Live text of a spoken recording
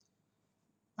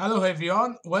Hello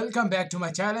everyone, welcome back to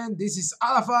my channel. This is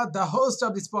Arafat, the host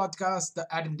of this podcast, The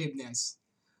Attentiveness.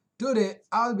 Today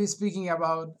I'll be speaking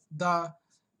about the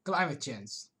climate change.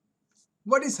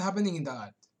 What is happening in the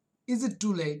earth? Is it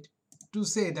too late to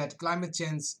say that climate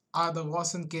change are the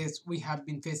worsened case we have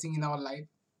been facing in our life?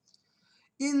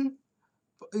 In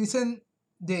recent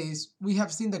days, we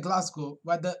have seen the Glasgow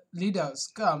where the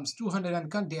leaders comes 200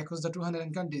 country across the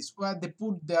 200 countries where they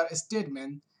put their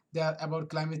statement there about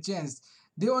climate change.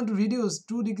 They want to reduce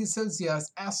 2 degrees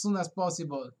Celsius as soon as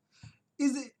possible.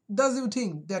 Does you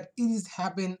think that it is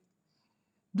happen?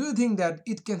 Do you think that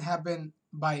it can happen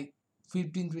by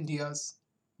 15-20 years?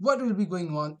 What will be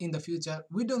going on in the future?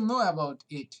 We don't know about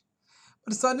it.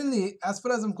 But suddenly, as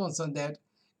far as I'm concerned, that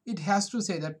it has to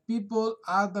say that people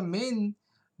are the main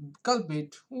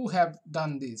culprit who have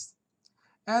done this.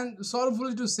 And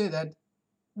sorrowfully to say that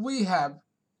we have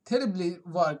terribly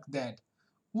work that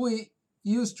we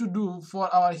used to do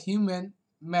for our human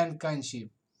mankindship.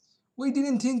 We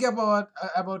didn't think about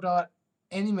our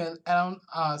animal around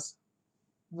us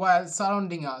while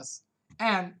surrounding us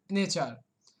and nature.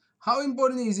 How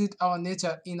important is it our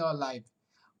nature in our life?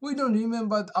 We don't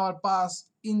remember our past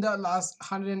in the last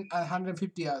 100 and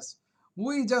 150 years.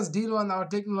 We just deal on our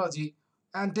technology,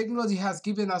 and technology has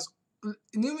given us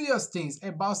numerous things,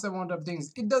 a vast amount of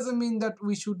things. It doesn't mean that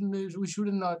we should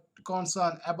not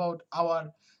concern about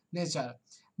our nature.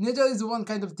 Nature is one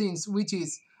kind of things which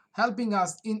is helping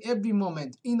us in every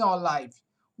moment in our life.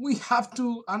 We have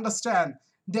to understand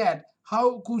that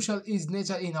how crucial is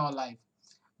nature in our life.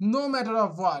 No matter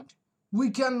of what,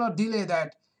 we cannot delay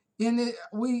that.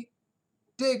 We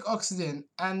take oxygen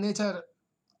and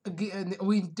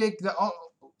we take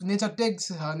nature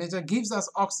gives us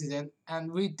oxygen,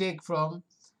 and we take from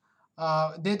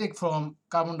they take from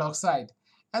carbon dioxide,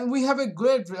 and we have a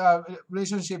great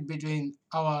relationship between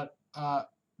our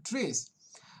trees.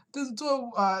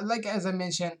 So, like as I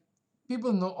mentioned,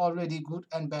 people know already good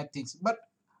and bad things, but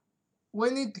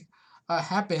when it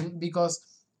happen, because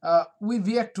we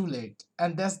react too late,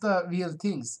 and that's the real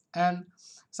things. And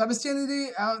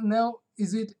sustainability, now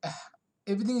is it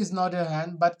everything is not your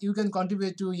hand, but you can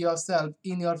contribute to yourself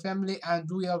in your family and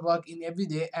do your work in every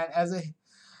day, and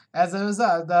as a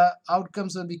result the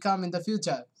outcomes will become in the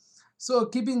future. So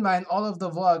keep in mind all of the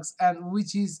works and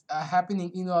which is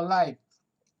happening in your life.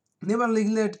 Never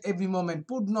neglect every moment,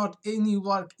 put not any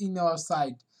work in your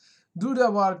side. Do the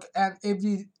work, and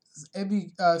every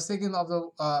second of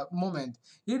the moment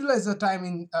utilize the time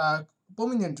in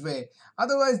permanent way.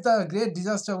 Otherwise the great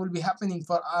disaster will be happening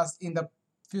for us in the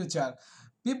future.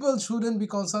 People shouldn't be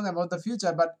concerned about the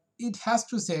future, but it has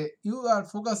to say you are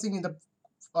focusing in the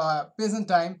present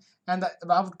time, and the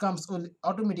outcomes will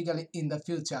automatically in the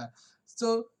future.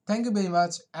 So thank you very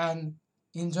much and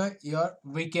enjoy your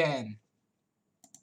weekend.